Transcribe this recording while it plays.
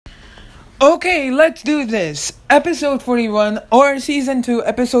Okay, let's do this. Episode 41 or Season 2,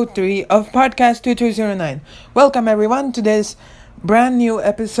 Episode 3 of Podcast 2209. Welcome everyone to this brand new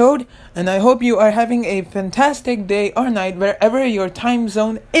episode, and I hope you are having a fantastic day or night wherever your time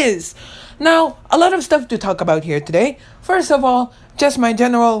zone is. Now, a lot of stuff to talk about here today. First of all, just my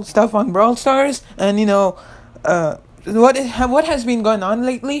general stuff on Brawl Stars and what has been going on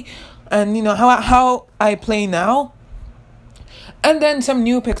lately, and how I play now. And then some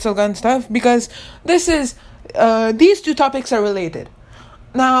new Pixel Gun stuff, because these two topics are related.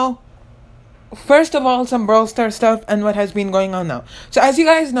 Now, first of all, some Brawl Stars stuff and what has been going on now. So as you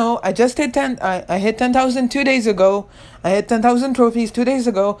guys know, I just hit 10. I hit 10,000 2 days ago. I hit 10,000 trophies 2 days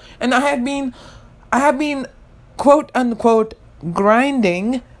ago, and I have been quote unquote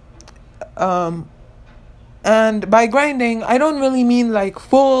grinding. And by grinding, I don't really mean like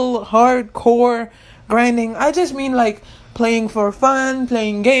full hardcore grinding. I just mean like playing for fun,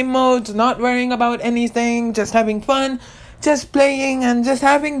 playing game modes, not worrying about anything, just having fun, just playing and just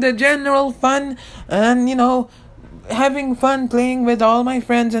having the general fun, and having fun playing with all my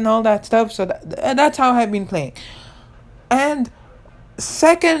friends and all that stuff. So that's how I've been playing. And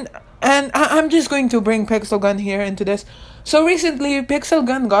second, and I'm just going to bring Pixel Gun here into this. So recently, Pixel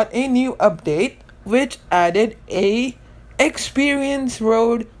Gun got a new update which added a experience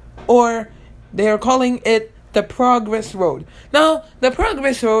road, or they are calling it the Progress Road. Now, the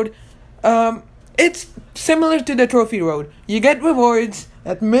Progress Road, it's similar to the Trophy Road. You get rewards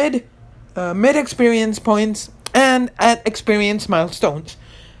at mid experience points and at experience milestones.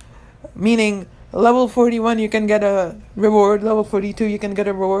 Meaning, level 41 you can get a reward, level 42 you can get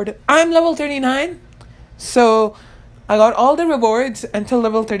a reward. I'm level 39, so I got all the rewards until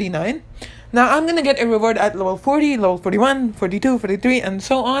level 39. Now, I'm gonna get a reward at level 40, level 41, 42, 43, and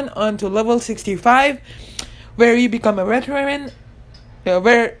so on to level 65. Where you become a veteran,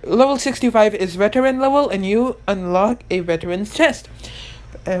 where level 65 is veteran level, and you unlock a veteran's chest,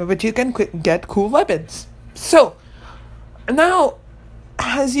 which you can get cool weapons. So, now,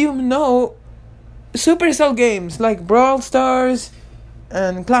 as you know, Supercell games like Brawl Stars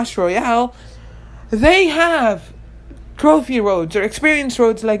and Clash Royale, they have trophy roads or experience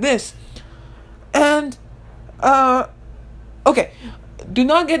roads like this. And, okay, do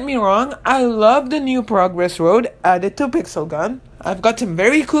not get me wrong, I love the new Progress Road added to Pixel Gun. I've got some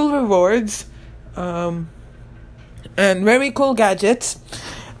very cool rewards, and very cool gadgets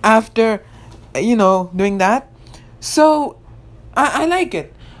after, doing that. So, I like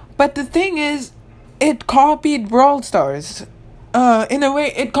it. But the thing is, it copied Brawl Stars. In a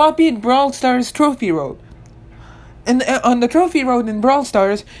way, it copied Brawl Stars Trophy Road. And on the Trophy Road in Brawl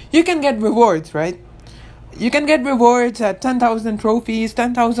Stars, you can get rewards, right? You can get rewards at 10,000 trophies,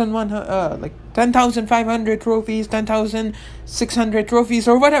 10,500 trophies, 10,600 trophies,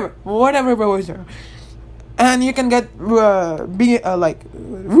 or whatever rewards are. And you can get rewards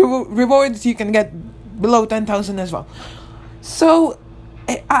you can get below 10,000 as well. So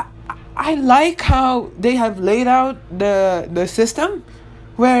I like how they have laid out the system,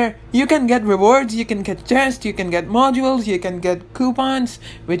 where you can get rewards, you can get chests, you can get modules, you can get coupons,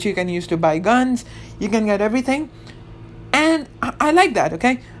 which you can use to buy guns, you can get everything. And I like that,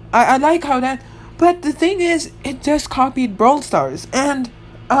 okay? I like how that, but the thing is, it just copied Brawl Stars, and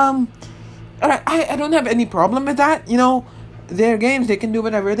I don't have any problem with that. Their games, they can do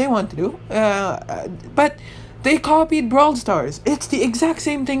whatever they want to do, but they copied Brawl Stars. It's the exact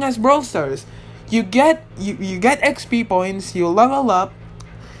same thing as Brawl Stars. You get XP points, you level up,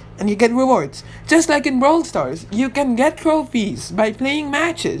 and you get rewards. Just like in Brawl Stars, you can get trophies by playing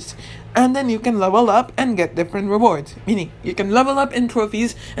matches, and then you can level up and get different rewards. Meaning, you can level up in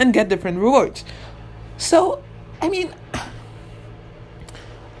trophies and get different rewards. So, you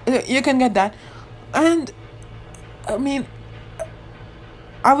can get that. And, I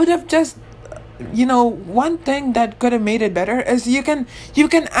would have just, one thing that could have made it better is you can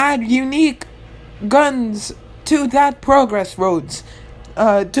add unique guns to that progress road,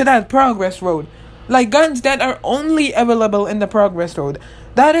 like guns that are only available in the Progress Road.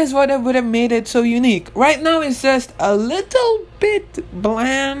 That is what would have made it so unique. Right now, it's just a little bit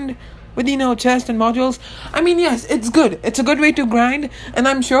bland with chests and modules. Yes, it's good. It's a good way to grind, and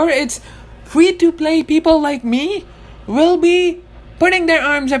I'm sure it's free to play. People like me will be putting their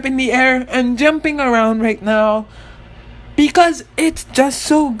arms up in the air and jumping around right now, because it's just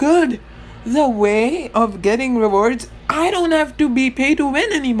so good. The way of getting rewards, I don't have to be pay to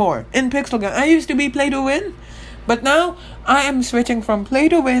win anymore in Pixel Gun. I used to be play to win, but now I am switching from play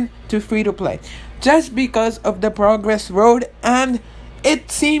to win to free to play, just because of the Progress Road, and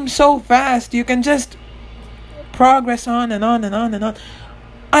it seems so fast. You can just progress on and on and on and on.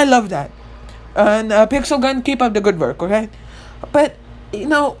 I love that. And Pixel Gun, keep up the good work, okay? But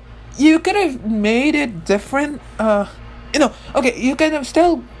you could have made it different. Okay, you could have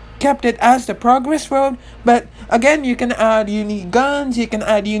still kept it as the progress road, but again, you can add unique guns, you can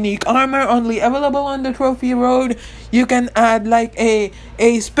add unique armor only available on the trophy road. You can add like a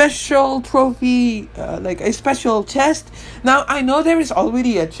special trophy, like a special chest. Now I know there is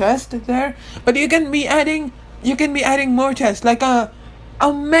already a chest there, but you can be adding more chests, like a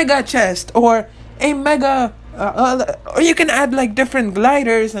mega chest or a mega. Or you can add like different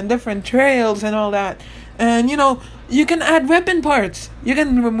gliders and different trails and all that, and you can add weapon parts. You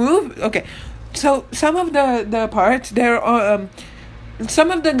can remove. Okay, so some of the parts there are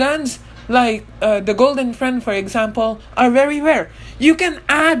some of the guns, like the Golden Friend, for example, are very rare. You can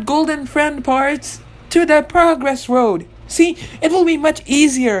add Golden Friend parts to the progress road. See, it will be much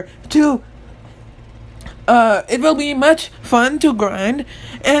easier to. It will be much fun to grind,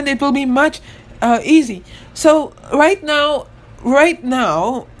 and it will be much easy. So right now,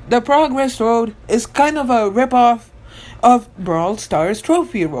 the progress road is kind of a ripoff of Brawl Stars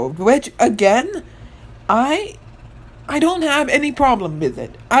Trophy Road, which again, I don't have any problem with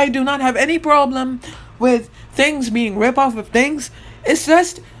it. I do not have any problem with things being ripoff of things. It's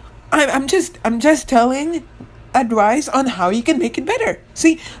just I'm just telling advice on how you can make it better.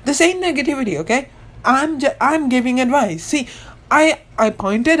 See, this ain't negativity, okay? I'm giving advice. See, I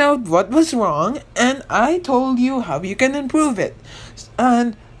pointed out what was wrong, and I told you how you can improve it.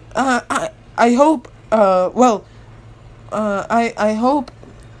 And I hope I hope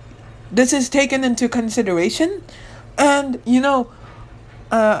this is taken into consideration, and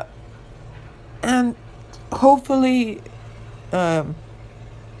and hopefully what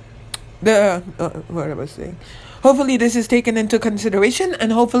I was saying. Hopefully this is taken into consideration,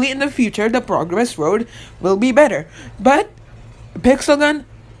 and hopefully in the future the progress road will be better. But Pixel Gun,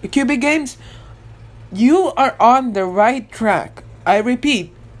 Cubic Games, you are on the right track. I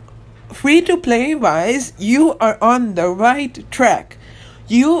repeat, free-to-play wise, you are on the right track.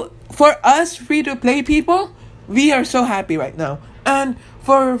 For us free-to-play people, we are so happy right now. And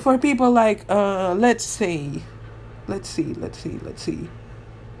for people like let's see.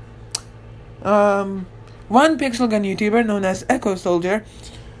 One Pixel Gun YouTuber known as Echo Soldier,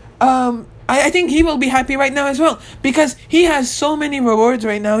 I think he will be happy right now as well, because he has so many rewards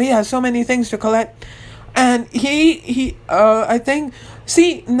right now. He has so many things to collect, and I think,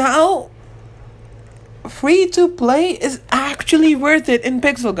 see, now free to play is actually worth it in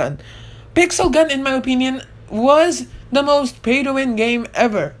Pixel Gun. Pixel Gun, in my opinion, was the most pay to win game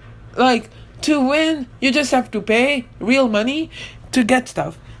ever. Like, to win, you just have to pay real money to get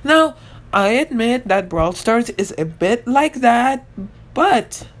stuff. Now, I admit that Brawl Stars is a bit like that,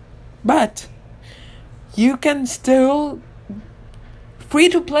 but you can still. Free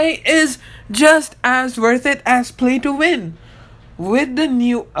to play is just as worth it as play to win. With the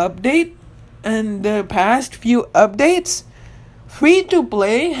new update and the past few updates, free to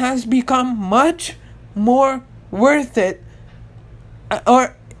play has become much more worth it,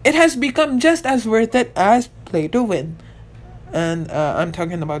 or it has become just as worth it as play to win. And I'm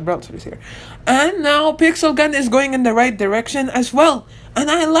talking about Brawl Stars here. And now Pixel Gun is going in the right direction as well,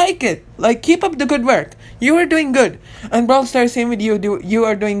 and I like it. Like, keep up the good work. You are doing good. And Brawl Stars, same with you. You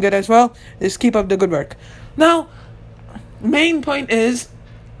are doing good as well. Just keep up the good work. Now, main point is,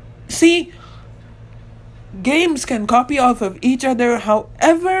 see, games can copy off of each other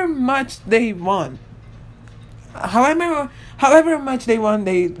however much they want. However much they want,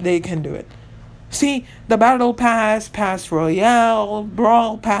 they can do it. See, the Battle Pass, Pass Royale,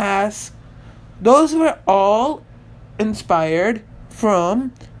 Brawl Pass, those were all inspired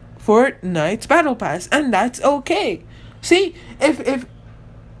from Fortnite's Battle Pass, and that's okay. See, if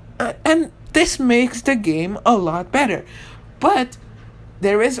and this makes the game a lot better, but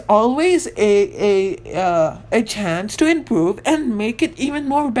there is always a chance to improve and make it even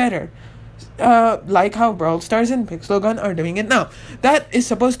more better. Like how Brawl Stars and Pixel Gun are doing it now. That is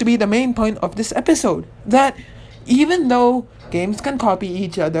supposed to be the main point of this episode. That even though games can copy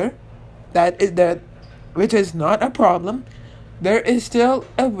each other, which is not a problem, there is still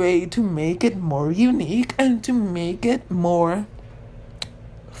a way to make it more unique and to make it more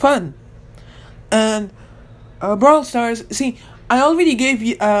fun. And Brawl Stars, see, I already gave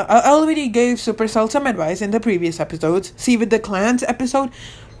Supercell some advice in the previous episodes. See, with the clans episode,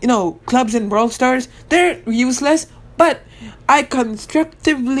 clubs in Brawl Stars, they're useless, but I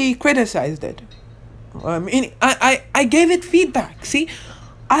constructively criticized it. I gave it feedback. See,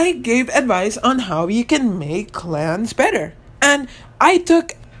 I gave advice on how you can make clans better. And I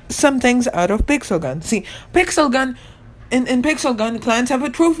took some things out of Pixel Gun. See, Pixel Gun, in Pixel Gun, clans have a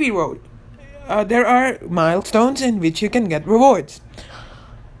trophy road. there are milestones in which you can get rewards.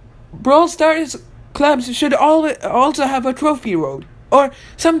 Brawl Stars clubs should also have a trophy road or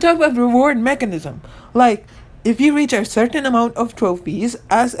some type of reward mechanism. Like, if you reach a certain amount of trophies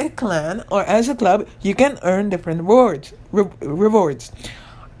as a clan or as a club, you can earn different rewards,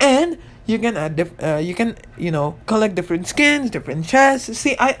 and you can collect different skins, different chests.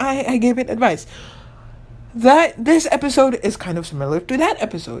 See, I gave it advice. That this episode is kind of similar to that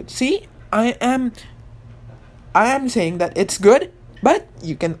episode. See, I am saying that it's good, but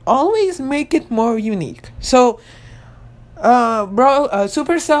you can always make it more unique. So,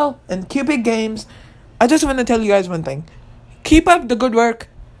 Supercell and Cubic Games, I just want to tell you guys one thing. Keep up the good work.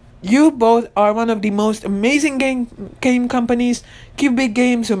 You both are one of the most amazing game companies. Cubic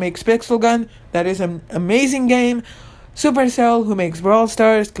Games, who makes Pixel Gun, that is an amazing game. Supercell, who makes Brawl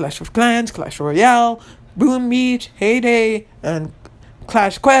Stars, Clash of Clans, Clash Royale, Boom Beach, Heyday, and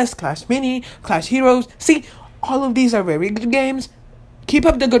Clash Quest, Clash Mini, Clash Heroes. See, all of these are very good games. Keep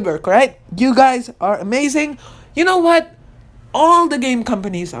up the good work, right? You guys are amazing. You know what? All the game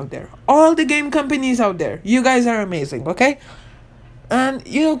companies out there, you guys are amazing, okay? And,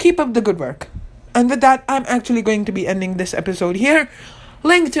 keep up the good work. And with that, I'm actually going to be ending this episode here.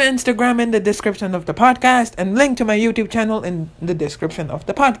 Link to Instagram in the description of the podcast, and link to my YouTube channel in the description of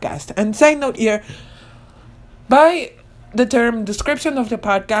the podcast. And side note here, by the term description of the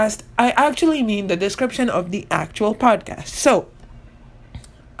podcast, I actually mean the description of the actual podcast. So,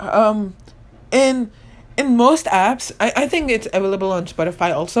 in most apps, I think it's available on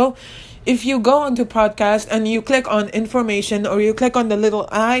Spotify also. If you go onto podcast and you click on information, or you click on the little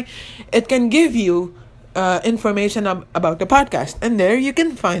eye, it can give you information about the podcast. And there you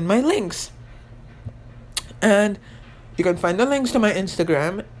can find my links. And you can find the links to my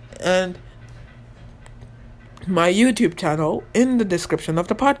Instagram and my YouTube channel in the description of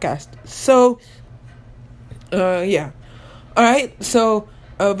the podcast. So, yeah. Alright, so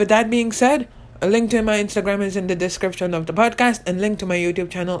with that being said, a link to my Instagram is in the description of the podcast, and link to my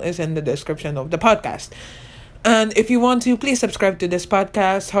YouTube channel is in the description of the podcast. And if you want to, please subscribe to this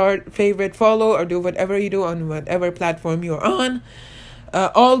podcast, heart, favorite, follow, or do whatever you do on whatever platform you're on.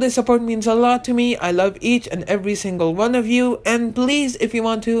 All this support means a lot to me. I love each and every single one of you. And please, if you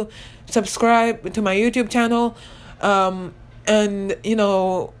want to, subscribe to my YouTube channel. I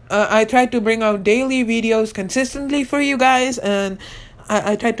try to bring out daily videos consistently for you guys, and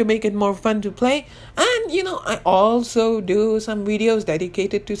I try to make it more fun to play. And, I also do some videos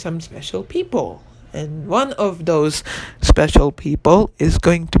dedicated to some special people. And one of those special people is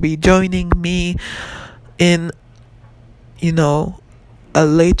going to be joining me in, a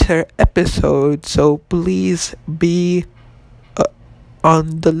later episode. So please be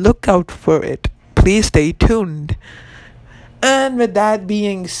on the lookout for it. Please stay tuned. And with that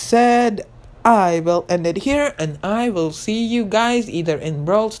being said, I will end it here, and I will see you guys either in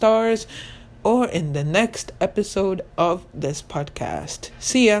Brawl Stars or in the next episode of this podcast.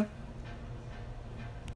 See ya!